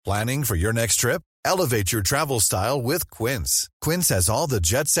Planning for your next trip? Elevate your travel style with Quince. Quince has all the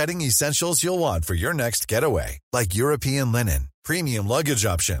jet-setting essentials you'll want for your next getaway, like European linen, premium luggage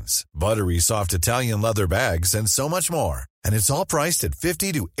options, buttery soft Italian leather bags, and so much more. And it's all priced at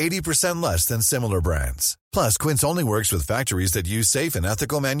 50 to 80% less than similar brands. Plus, Quince only works with factories that use safe and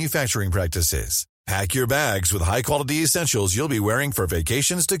ethical manufacturing practices. Pack your bags with high-quality essentials you'll be wearing for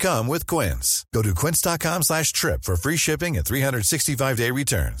vacations to come with Quince. Go to quince.com/trip for free shipping and 365-day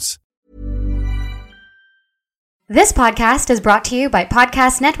returns. This podcast is brought to you by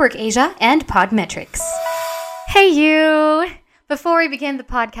Podcast Network Asia and Podmetrics. Hey you! Before we begin the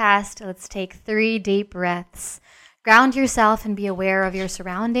podcast, let's take 3 deep breaths. Ground yourself and be aware of your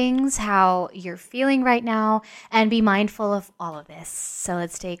surroundings, how you're feeling right now, and be mindful of all of this. So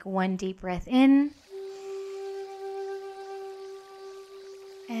let's take 1 deep breath in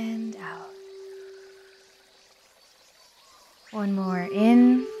and out. 1 more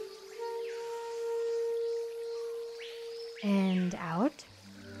in and out.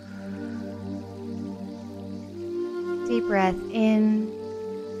 Deep breath in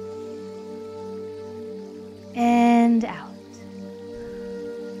and out.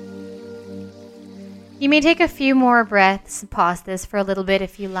 You may take a few more breaths, pause this for a little bit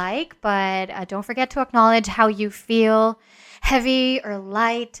if you like, but don't forget to acknowledge how you feel, heavy or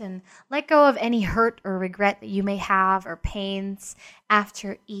light, and let go of any hurt or regret that you may have or pains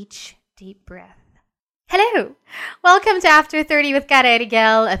after each deep breath. Hello! Welcome to After 30 with Cara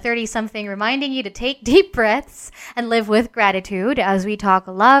Rigel, a 30-something reminding you to take deep breaths and live with gratitude as we talk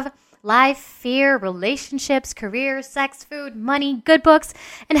love, life, fear, relationships, career, sex, food, money, good books,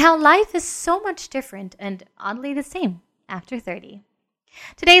 and how life is so much different and oddly the same after 30.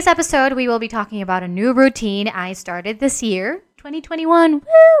 Today's episode, we will be talking about a new routine I started this year, 2021.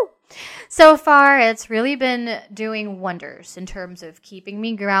 Woo! So far, it's really been doing wonders in terms of keeping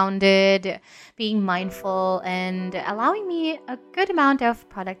me grounded, being mindful, and allowing me a good amount of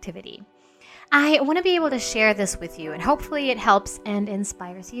productivity. I want to be able to share this with you, and hopefully it helps and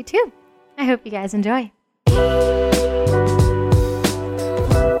inspires you too. I hope you guys enjoy.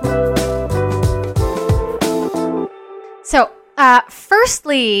 So,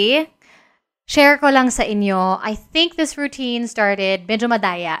 firstly, share ko lang sa inyo, I think this routine started medyo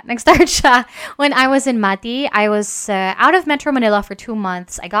madaya. Nag-start siya when I was in Mati. I was out of Metro Manila for 2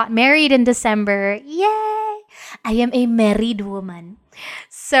 months. I got married in December. Yay! I am a married woman.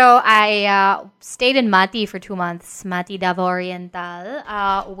 So I stayed in Mati for 2 months, Mati Davao Oriental,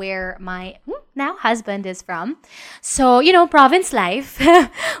 where my now husband is from. So, province life.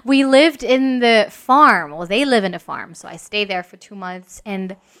 We lived in the farm. Well, they live in a farm. So I stayed there for 2 months.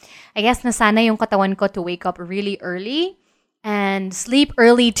 And I guess nasana yung katawan ko to wake up really early and sleep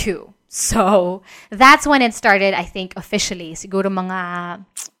early too. So that's when it started, I think, officially. Siguro mga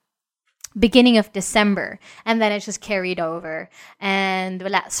beginning of December, and then it just carried over. And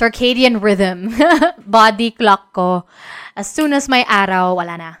wala, circadian rhythm, body clock ko. As soon as may araw,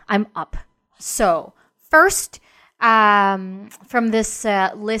 wala na, I'm up. So first, from this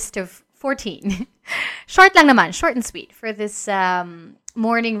list of 14, short lang naman, short and sweet, for this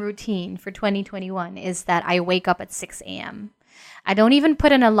morning routine for 2021 is that I wake up at 6 a.m. I don't even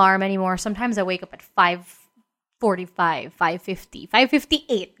put an alarm anymore. Sometimes I wake up at 5:45, 5:50,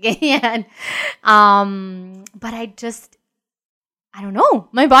 5:58. Ganyan. But I don't know.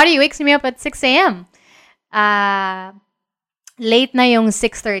 My body wakes me up at 6 a.m. Late na yung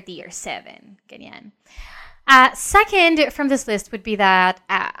 6:30 or 7. Ganyan. Second from this list would be that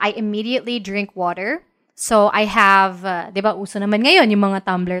I immediately drink water. So I have, di ba, uso naman ngayon yung mga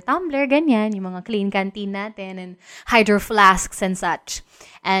tumbler, ganyan, yung mga clean canteen natin, and hydro flasks and such.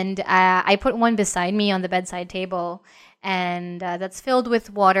 And I put one beside me on the bedside table, and that's filled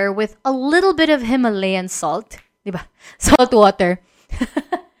with water with a little bit of Himalayan salt, di ba? Salt water.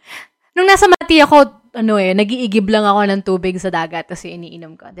 Nung nasa Mati ako, nag-iigib lang ako ng tubig sa dagat, tapos yung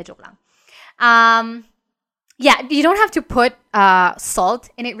iniinom ko. De joke lang. Yeah, you don't have to put salt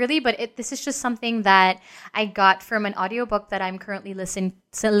in it really, but this is just something that I got from an audiobook that I'm currently listening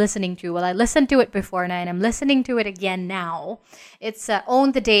to. Well, I listened to it before and I'm listening to it again now. It's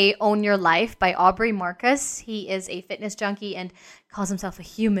Own the Day, Own Your Life by Aubrey Marcus. He is a fitness junkie and calls himself a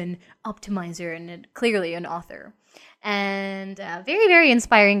human optimizer and clearly an author. And very, very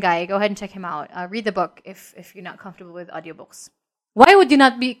inspiring guy. Go ahead and check him out. Read the book if you're not comfortable with audiobooks. Why would you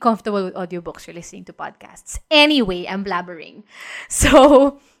not be comfortable with audiobooks? You're listening to podcasts. Anyway, I'm blabbering.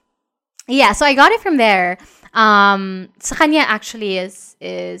 So, yeah. So I got it from there. Sa kanya actually is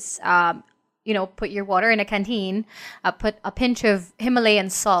put your water in a canteen, put a pinch of Himalayan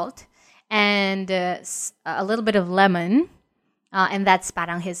salt, and a little bit of lemon, And that's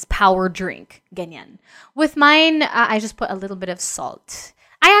parang his power drink. Ganyan. With mine, I just put a little bit of salt.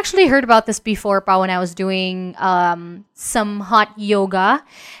 I actually heard about this before when I was doing some hot yoga,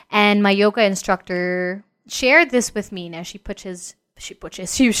 and my yoga instructor shared this with me. Now she puts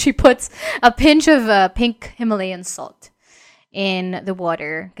a pinch of pink Himalayan salt in the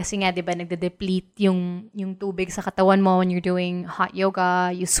water. Kasi nga, di ba, nagde-deplete yung tubig sa katawan mo when you're doing hot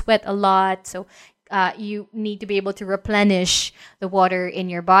yoga. You sweat a lot, so you need to be able to replenish the water in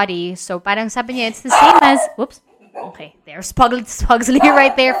your body. So parang sabi niya, it's the same as, whoops. Okay, there's Pugsley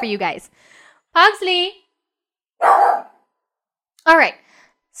right there for you guys. Pugsley! Alright,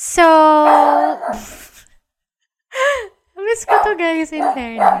 so... Miss ko to, guys, in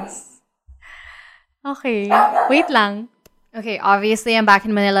fairness. Okay, wait lang. Okay, obviously I'm back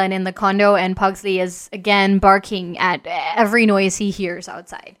in Manila and in the condo, and Pugsley is again barking at every noise he hears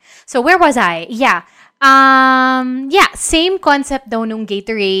outside. So where was I? Yeah, same concept though nung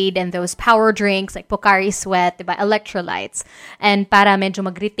Gatorade and those power drinks like Pocari Sweat, diba? Electrolytes, and para medyo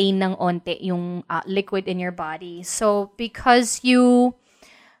mag-retain ng onte yung liquid in your body. So because you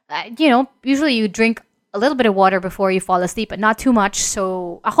usually you drink a little bit of water before you fall asleep, but not too much.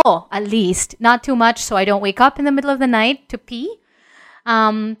 So, ako, at least, not too much so I don't wake up in the middle of the night to pee.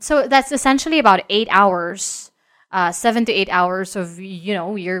 So that's essentially about 8 hours, 7 to 8 hours of,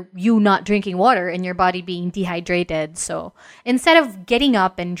 you not drinking water and your body being dehydrated. So instead of getting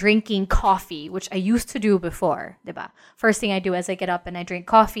up and drinking coffee, which I used to do before, diba? First thing I do is I get up and I drink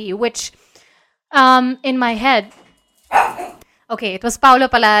coffee, which, in my head... Okay, it was Paolo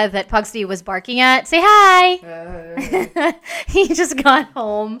pala that Pugsley was barking at. Say hi! He just got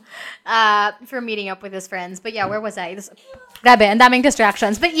home from meeting up with his friends. But yeah, where was I? Grabe, ang daming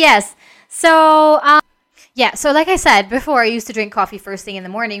distractions. But yes, so like I said before, I used to drink coffee first thing in the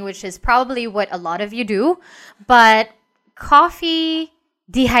morning, which is probably what a lot of you do. But coffee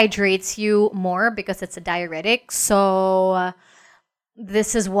dehydrates you more because it's a diuretic. So...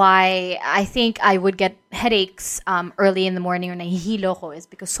 this is why I think I would get headaches early in the morning when nahihilo ko is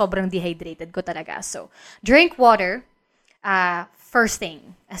because sobrang dehydrated ko talaga. So, drink water first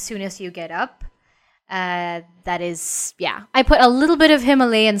thing as soon as you get up. That is, I put a little bit of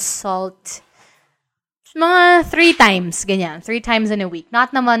Himalayan salt mga 3 times, ganyan. 3 times in a week.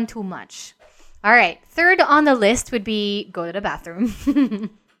 Not naman too much. All right. Third on the list would be go to the bathroom.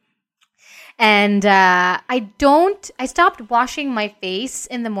 And I stopped washing my face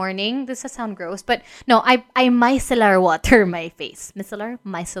in the morning. This will sound gross, but no, I micellar water my face.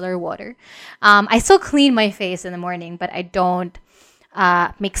 Micellar water. I still clean my face in the morning, but I don't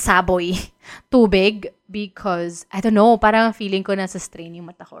make saboy tubig because, I don't know, parang feeling ko nasa strain yung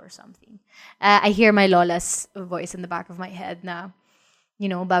mata ko or something. I hear my lola's voice in the back of my head na,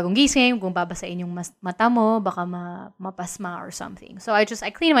 bagong gising, kung babasain yung mata mo, baka mapasma or something. So I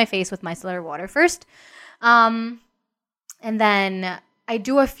clean my face with micellar water first. And then I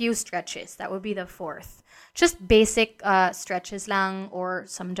do a few stretches. That would be the 4th. Just basic stretches lang or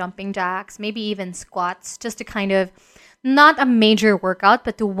some jumping jacks, maybe even squats, just to kind of, not a major workout,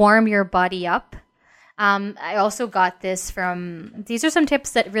 but to warm your body up. I also got these are some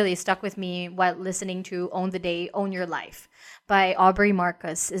tips that really stuck with me while listening to Own the Day, Own Your Life by Aubrey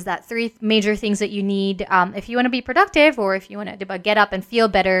Marcus. Is that 3 major things that you need if you want to be productive or if you want to get up and feel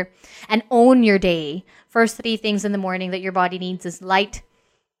better and own your day. First 3 things in the morning that your body needs is light,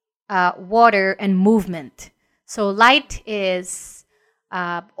 water, and movement. So light is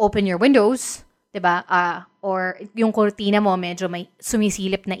open your windows, diba? Or yung cortina mo medyo may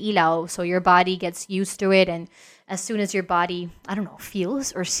sumisilip na ilaw, so your body gets used to it, and as soon as your body, I don't know,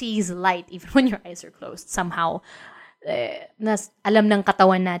 feels or sees light, even when your eyes are closed, somehow, alam ng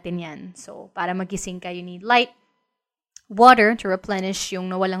katawan natin yan. So, para magising ka, you need light, water to replenish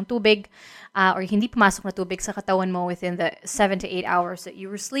yung nawalang tubig, or hindi pumasok na tubig sa katawan mo within the 7 to 8 hours that you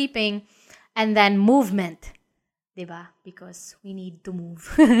were sleeping, and then movement. Diba? Because we need to move.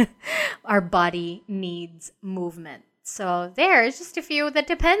 Our body needs movement. So, there's just a few that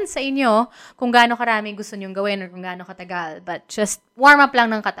depends sa inyo kung gaano karami gusto nyong gawin or kung gaano katagal. But just warm up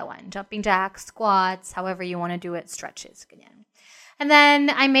lang ng katawan. Jumping jacks, squats, however you want to do it, stretches, ganyan. And then,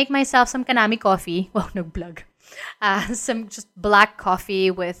 I make myself some Kanami coffee. Well, nag-vlog. Some just black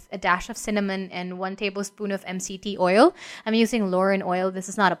coffee with a dash of cinnamon and 1 tablespoon of MCT oil. I'm using Lauren oil. This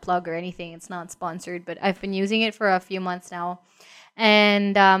is not a plug or anything. It's not sponsored, but I've been using it for a few months now.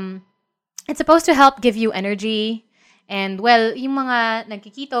 And it's supposed to help give you energy. And, well, yung mga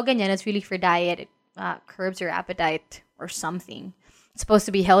nagkikito, ganyan, it's really for diet. It curbs your appetite or something. It's supposed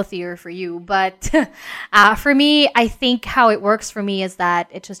to be healthier for you. But for me, I think how it works for me is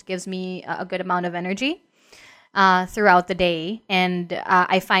that it just gives me a good amount of energy. throughout the day, and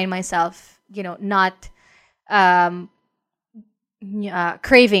I find myself, not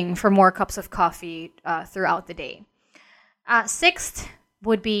craving for more cups of coffee throughout the day. Sixth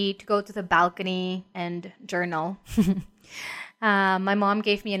would be to go to the balcony and journal. My mom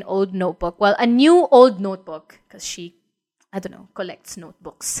gave me an old notebook. Well, a new old notebook because she, I don't know, collects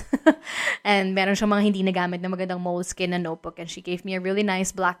notebooks. And meron siyang mga hindi nagamit na magandang moleskin na notebook. And she gave me a really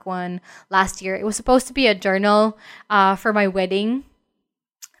nice black one last year. It was supposed to be a journal for my wedding.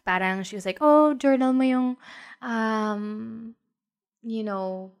 Parang she was like, oh, journal mo yung,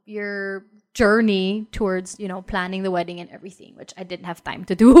 your journey towards, planning the wedding and everything, which I didn't have time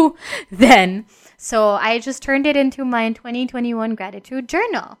to do then. So I just turned it into my 2021 gratitude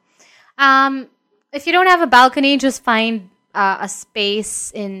journal. If you don't have a balcony, just find a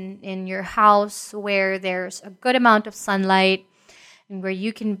space in your house where there's a good amount of sunlight and where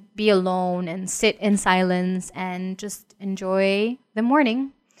you can be alone and sit in silence and just enjoy the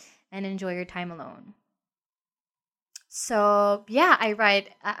morning and enjoy your time alone. So, yeah,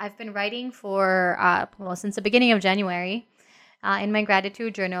 I've been writing for, since the beginning of January in my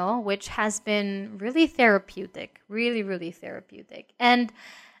gratitude journal, which has been really therapeutic. Really, really therapeutic. And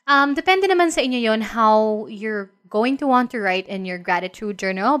depende naman sa inyo yon how you're going to want to write in your gratitude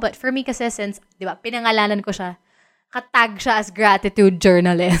journal. But for me kasi, since, di ba, pinangalanan ko siya, katag siya as gratitude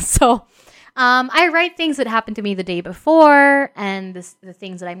journalist. So, I write things that happened to me the day before and the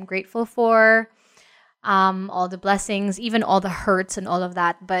things that I'm grateful for. All the blessings, even all the hurts and all of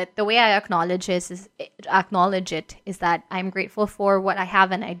that. But the way I acknowledge it is that I'm grateful for what I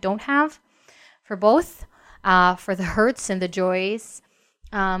have and I don't have, for both, for the hurts and the joys.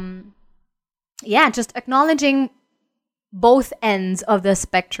 Just acknowledging both ends of the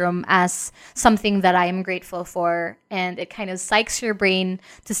spectrum as something that I am grateful for. And it kind of psychs your brain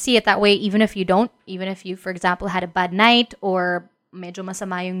to see it that way, even if you don't, even if you, for example, had a bad night or medyo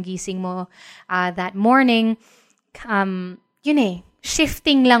masama yung gising mo that morning,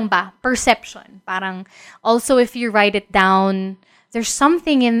 shifting lang ba? Perception. Parang, also if you write it down, there's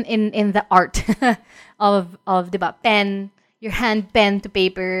something in the art of diba, your hand pen to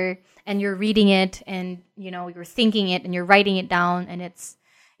paper, and you're reading it, and, you're thinking it, and you're writing it down, and it's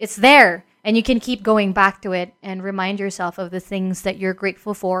there, and you can keep going back to it and remind yourself of the things that you're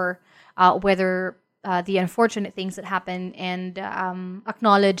grateful for, whether the unfortunate things that happen, and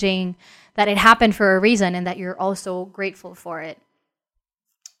acknowledging that it happened for a reason and that you're also grateful for it.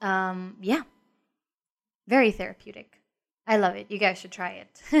 Very therapeutic. I love it. You guys should try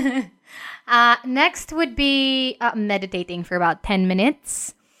it. Next would be meditating for about 10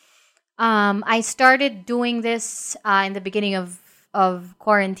 minutes. I started doing this in the beginning of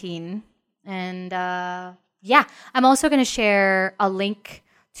quarantine. And I'm also going to share a link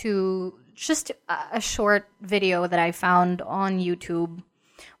to just a short video that I found on YouTube.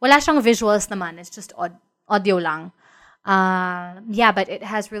 Wala siyang visuals naman. It's just audio lang. But it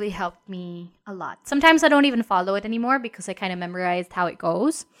has really helped me a lot. Sometimes I don't even follow it anymore because I kind of memorized how it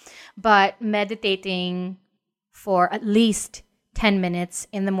goes. But meditating for at least 10 minutes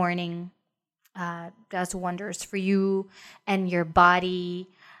in the morning does wonders for you and your body.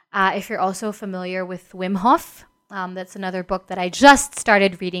 If you're also familiar with Wim Hof, that's another book that I just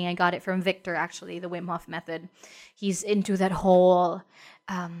started reading. I got it from Victor, actually, the Wim Hof method. He's into that whole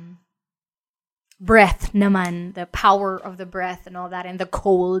breath naman, the power of the breath and all that, and the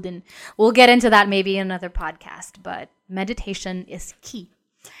cold. And we'll get into that maybe in another podcast, but meditation is key.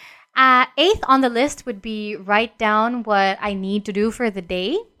 Eighth on the list would be write down what I need to do for the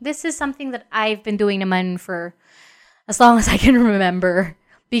day. This is something that I've been doing naman for as long as I can remember,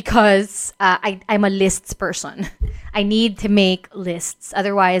 because I'm a lists person. I need to make lists.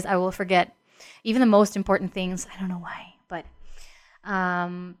 Otherwise, I will forget even the most important things. I don't know why. But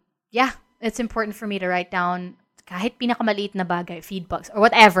it's important for me to write down kahit pinakamaliit na bagay, feedbacks, or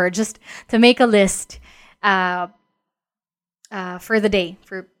whatever, just to make a list for the day,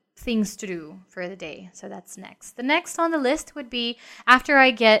 for things to do for the day. So that's next. The next on the list would be, after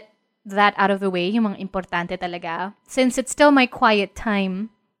I get that out of the way, yung mga importante talaga, since it's still my quiet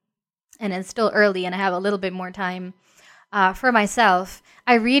time, and it's still early and I have a little bit more time for myself,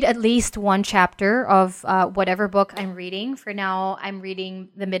 I read at least one chapter of whatever book I'm reading. For now, I'm reading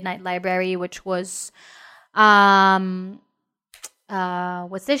The Midnight Library, which was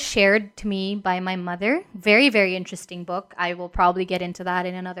shared to me by my mother. Very, very interesting book. I will probably get into that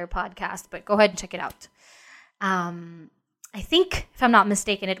in another podcast, but go ahead and check it out. I think, if I'm not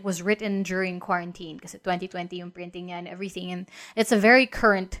mistaken, it was written during quarantine because 2020 yung printing niya and everything, and it's a very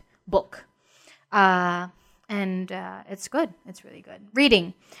current book. And it's good. It's really good.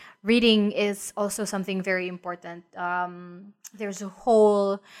 Reading is also something very important. There's a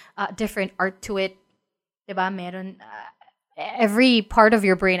whole different art to it. Diba? Meron, every part of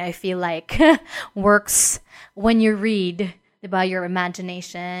your brain, I feel like, works when you read. Diba? Your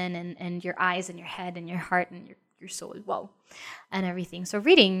imagination and your eyes and your head and your heart and your soul. Wow. And everything. So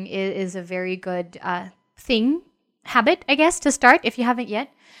reading is a very good habit, I guess, to start if you haven't yet.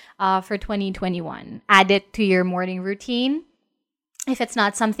 For 2021. Add it to your morning routine. If it's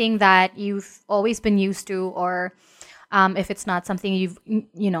not something that you've always been used to, or if it's not something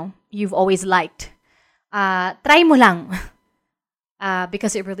you've always liked, try mo lang.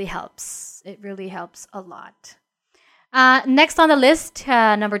 Because it really helps. It really helps a lot. Next on the list,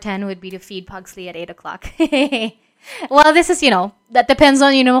 number 10 would be to feed Pugsley at 8 o'clock. Well, this is, that depends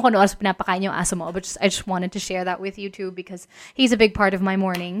on, kung oras pinapakain yung aso mo. But I just wanted to share that with you too because he's a big part of my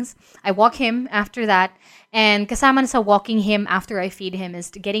mornings. I walk him after that. And kasama sa walking him after I feed him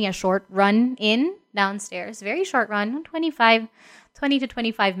is getting a short run in downstairs. Very short run, 20 to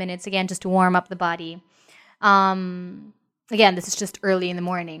 25 minutes. Again, just to warm up the body. Again, this is just early in the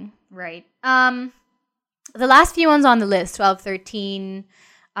morning, right? The last few ones on the list, 12, 13,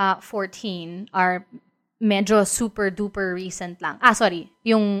 14, are medyo super duper recent lang.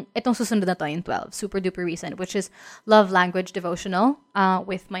 Itong susunod na to yung 12, super duper recent, which is Love Language Devotional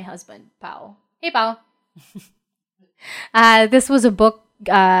with my husband, Pao. Hey, Pao. This was a book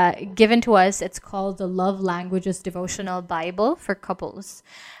given to us. It's called the Love Languages Devotional Bible for Couples.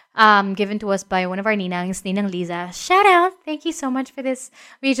 Given to us by one of our ninangs, Ninang Liza. Shout out! Thank you so much for this.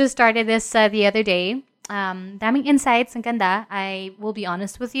 We just started this the other day. Daming insights, ang ganda. I will be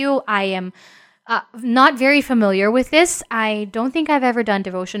honest with you. I am not very familiar with this. I don't think I've ever done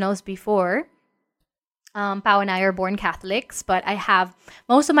devotionals before. Pao and I are born Catholics, but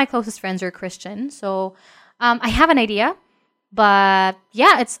most of my closest friends are Christian. So I have an idea. But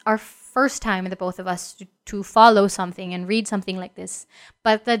yeah, it's our first time, the both of us, to follow something and read something like this.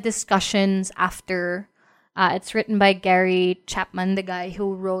 But the discussions after, it's written by Gary Chapman, the guy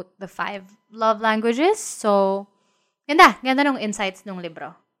who wrote the 5 love languages. So, ganda nung insights nung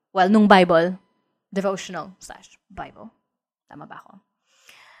libro. Well, nung Bible. Devotional/Bible. Tama ba ako?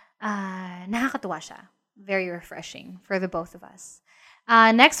 Nakakatuwa siya. Very refreshing for the both of us.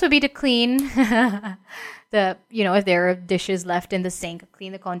 Next would be to clean if there are dishes left in the sink,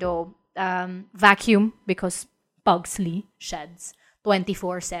 clean the condo, vacuum because Pugsley sheds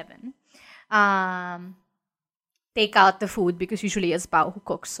 24/7. Take out the food because usually it's Pao who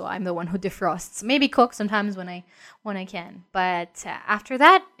cooks, so I'm the one who defrosts. Maybe cook sometimes when I can. But after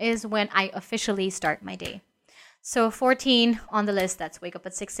that is when I officially start my day. So 14 on the list, that's wake up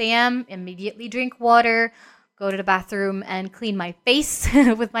at 6 a.m., immediately drink water, go to the bathroom and clean my face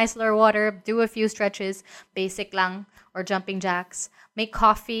with micellar water, do a few stretches, basic lang, or jumping jacks, make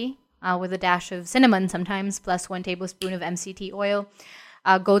coffee with a dash of cinnamon sometimes, plus 1 tablespoon of MCT oil.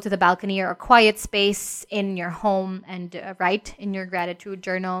 Go to the balcony or a quiet space in your home and write in your gratitude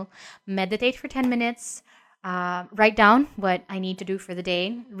journal. Meditate for 10 minutes. Write down what I need to do for the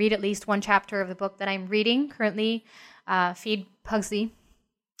day. Read at least 1 chapter of the book that I'm reading currently. Feed Pugsley.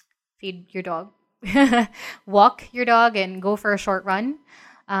 Feed your dog. Walk your dog and go for a short run.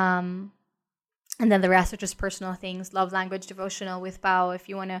 And then the rest are just personal things. Love Language Devotional with Pao. If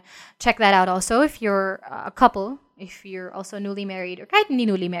you want to check that out also. If you're a couple, if you're also newly married, or kahit hindi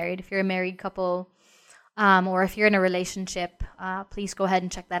newly married, if you're a married couple, or if you're in a relationship, please go ahead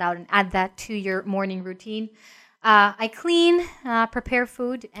and check that out and add that to your morning routine. I clean, prepare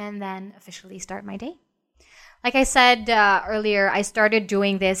food, and then officially start my day. Like I said earlier, I started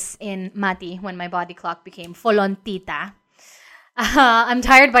doing this in Mati when my body clock became full-on tita. I'm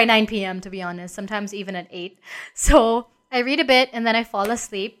tired by 9 p.m., to be honest, sometimes even at 8. So I read a bit and then I fall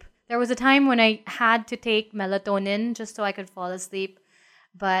asleep. There was a time when I had to take melatonin just so I could fall asleep,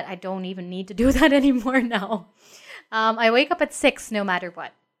 but I don't even need to do that anymore now. I wake up at 6 no matter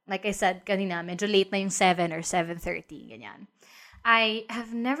what. Like I said kanina, medyo late na yung 7 or 7:30, ganyan. I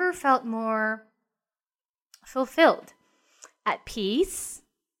have never felt more fulfilled, at peace,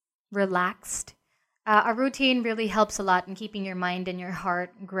 relaxed. A routine really helps a lot in keeping your mind and your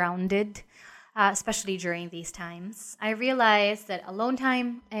heart grounded, especially during these times. I realized that alone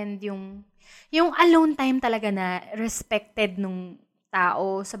time and yung alone time talaga na respected nung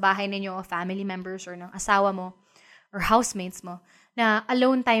tao sa bahay ninyo, o family members or ng asawa mo or housemates mo, na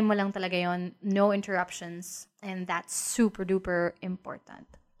alone time mo lang talaga yon, no interruptions, and that's super duper important,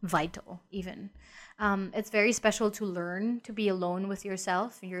 vital even. It's very special to learn to be alone with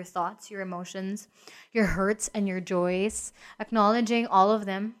yourself, your thoughts, your emotions, your hurts and your joys, acknowledging all of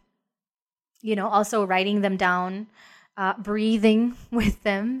them, Also writing them down, breathing with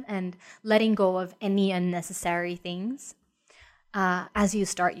them, and letting go of any unnecessary things as you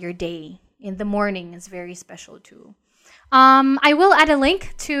start your day. In the morning is very special too. I will add a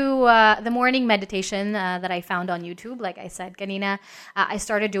link to the morning meditation that I found on YouTube. Like I said kanina, I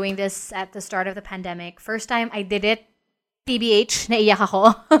started doing this at the start of the pandemic. First time I did it, TBH, naiyak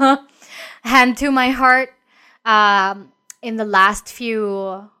ako. Hand to my heart. In the last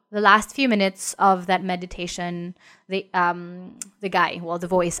few minutes of that meditation, the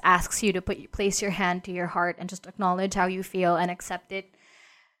voice asks you to place your hand to your heart and just acknowledge how you feel and accept it.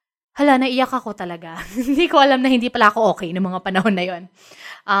 Hala, naiyak ako talaga. Hindi ko alam na hindi pala ako okay ng mga panahon na yun.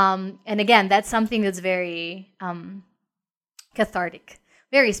 And again, that's something that's very cathartic.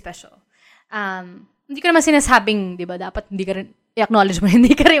 Very special. Hindi ko naman sinasabing, di ba, dapat hindi ka rin, i-acknowledge mo,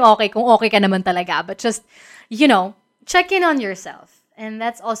 hindi ka rin okay kung okay ka naman talaga. But just, check in on yourself. And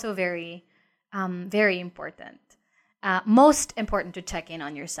that's also very, very important. Most important to check in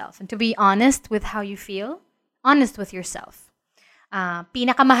on yourself and to be honest with how you feel, honest with yourself.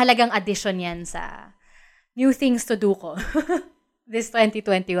 Pinakamahalagang addition yan sa new things to do ko this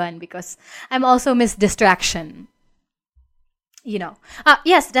 2021 because I'm also Miss Distraction.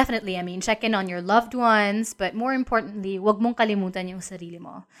 Yes, definitely. I mean, check in on your loved ones, but more importantly, wag mong kalimutan yung sarili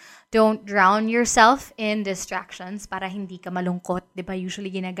mo. Don't drown yourself in distractions para hindi ka malungkot. Diba? Usually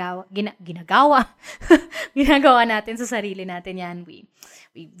ginagawa natin sa sarili natin yan. We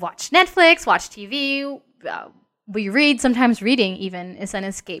watch Netflix, watch TV, we read. Sometimes reading even is an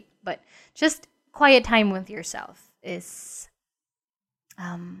escape. But just quiet time with yourself is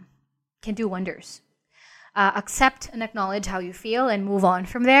can do wonders. Accept and acknowledge how you feel and move on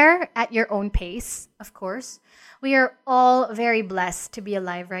from there at your own pace, of course. We are all very blessed to be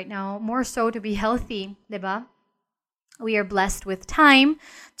alive right now, more so to be healthy, diba? We are blessed with time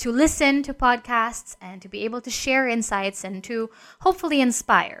to listen to podcasts and to be able to share insights and to hopefully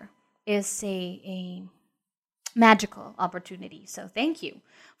inspire is a magical opportunity. So thank you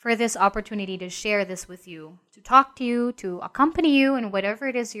for this opportunity to share this with you, to talk to you, to accompany you in whatever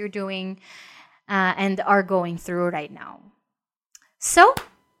it is you're doing and are going through right now. So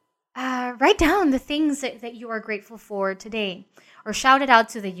write down the things that you are grateful for today, or shout it out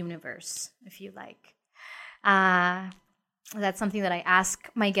to the universe if you like. That's something that I ask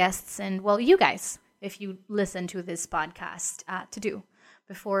my guests and, well, you guys, if you listen to this podcast, to do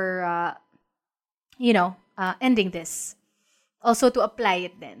before, ending this. Also to apply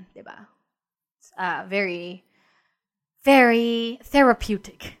it then, diba? It's very, very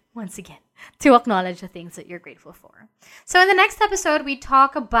therapeutic, once again, to acknowledge the things that you're grateful for. So in the next episode, we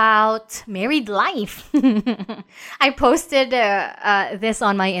talk about married life. I posted this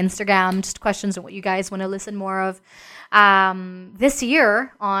on my Instagram, just questions on what you guys want to listen more of this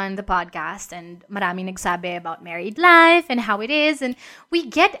year on the podcast. And maraming nagsabi about married life and how it is. And we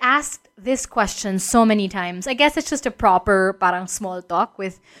get asked this question so many times. I guess it's just a proper parang small talk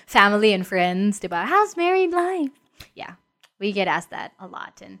with family and friends. Diba? How's married life? Yeah. We get asked that a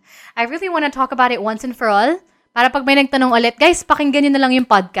lot. And I really want to talk about it once and for all. Para pag may nagtanong ulit, guys, pakinggan nyo na lang yung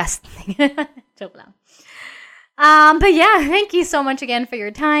podcast. Joke lang. But yeah, thank you so much again for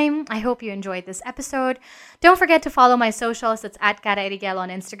your time. I hope you enjoyed this episode. Don't forget to follow my socials. It's at Cara Erigel on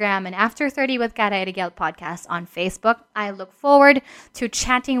Instagram and After 30 with Cara Erigel podcast on Facebook. I look forward to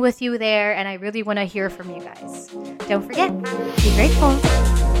chatting with you there, and I really want to hear from you guys. Don't forget, be grateful.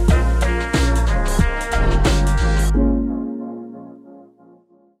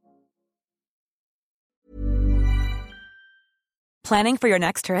 Planning for your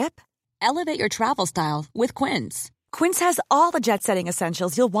next trip? Elevate your travel style with Quince. Quince has all the jet-setting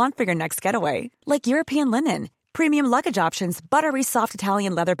essentials you'll want for your next getaway, like European linen, premium luggage options, buttery soft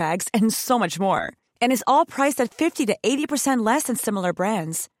Italian leather bags, and so much more. And is all priced at 50 to 80% less than similar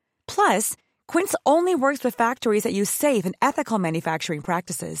brands. Plus, Quince only works with factories that use safe and ethical manufacturing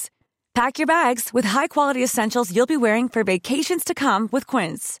practices. Pack your bags with high-quality essentials you'll be wearing for vacations to come with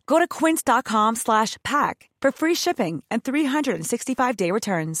Quince. Go to quince.com/pack for free shipping and 365-day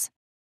returns.